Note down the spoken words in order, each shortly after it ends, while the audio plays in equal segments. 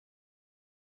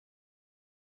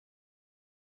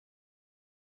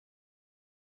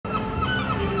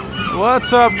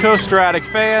What's up, Coaster Addict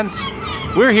fans?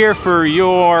 We're here for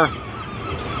your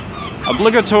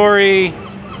obligatory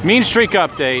Mean Streak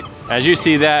update. As you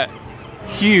see that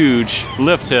huge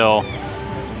lift hill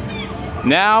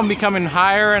now becoming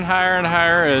higher and higher and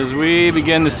higher as we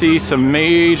begin to see some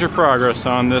major progress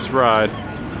on this ride.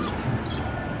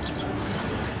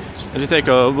 As we take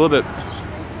a little bit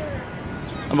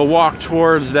of a walk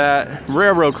towards that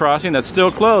railroad crossing that's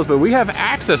still closed, but we have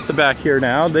access to back here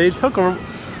now. They took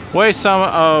away some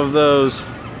of those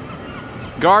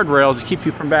guardrails to keep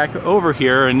you from back over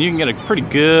here, and you can get a pretty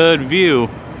good view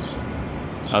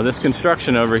of this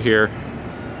construction over here.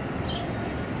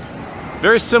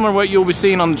 Very similar to what you'll be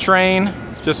seeing on the train,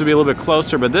 just to be a little bit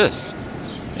closer, but this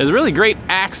is really great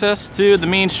access to the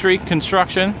Mean Streak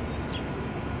construction.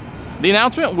 The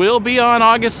announcement will be on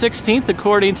August 16th,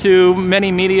 according to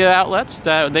many media outlets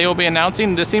that they will be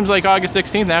announcing. This seems like August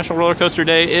 16th, National Roller Coaster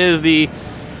Day, is the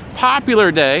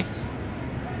popular day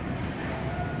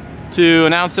to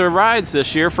announce their rides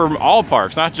this year for all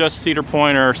parks, not just Cedar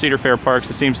Point or Cedar Fair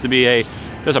parks. It seems to be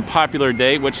just a popular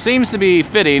date, which seems to be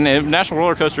fitting. National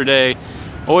Roller Coaster Day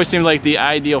always seems like the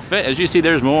ideal fit. As you see,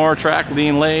 there's more track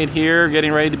being laid here,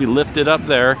 getting ready to be lifted up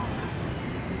there,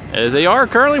 as they are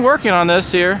currently working on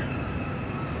this here.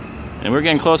 And we're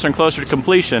getting closer and closer to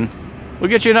completion.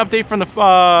 We'll get you an update from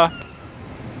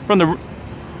the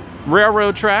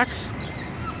railroad tracks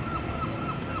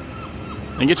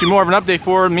and get you more of an update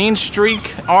for Mean Streak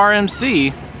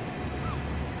RMC.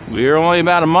 We're only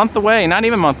about a month away, not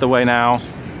even a month away now,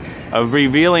 of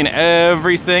revealing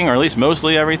everything, or at least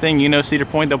mostly everything. You know, Cedar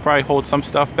Point, they'll probably hold some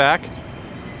stuff back,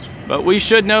 but we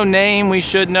should know name, we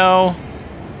should know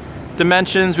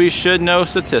dimensions, we should know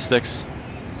statistics.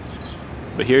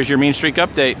 But here's your Mean Streak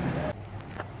update.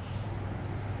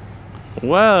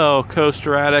 Well,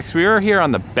 Coaster Addicts, we are here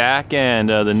on the back end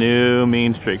of the new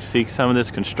Mean Streak. See some of this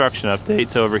construction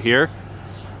updates over here.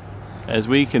 As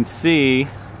we can see,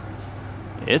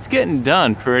 it's getting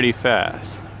done pretty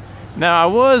fast. Now, I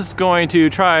was going to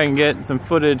try and get some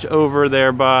footage over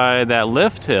there by that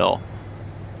lift hill,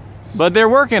 but they're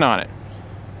working on it.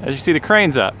 As you see, the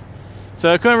crane's up.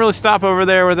 So I couldn't really stop over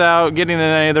there without getting in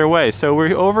any other way. So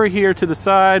we're over here to the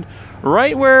side,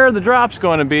 right where the drop's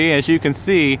going to be. As you can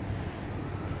see,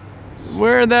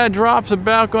 where that drop's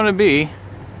about going to be.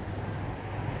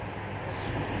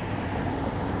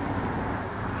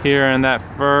 Here in that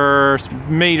first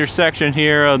major section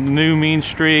here of the new Mean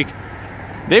Streak.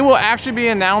 They will actually be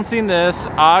announcing this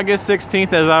August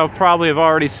 16th, as I probably have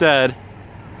already said.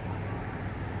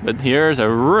 But here's a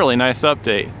really nice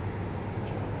update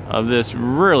of this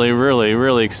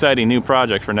really exciting new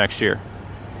project for next year.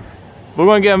 We're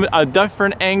going to get a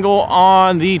different angle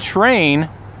on the train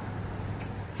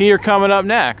here coming up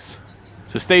next.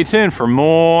 So stay tuned for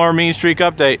more Mean Streak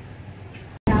update.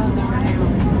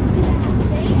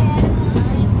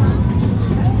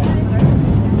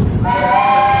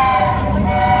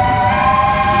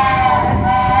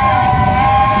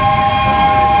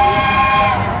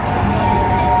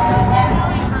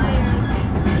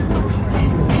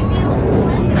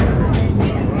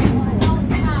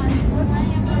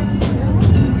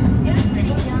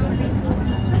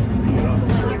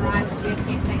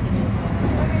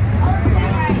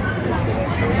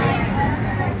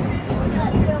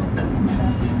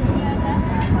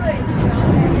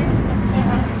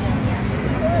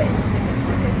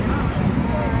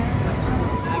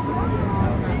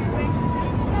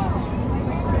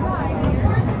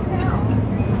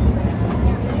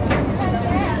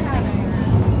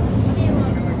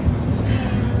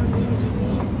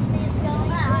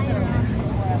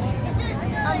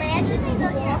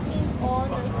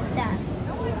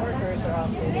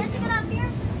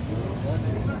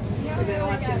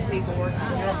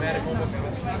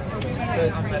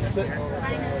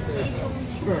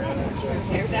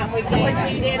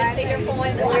 What you did at Cedar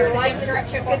Point, your life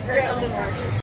structure.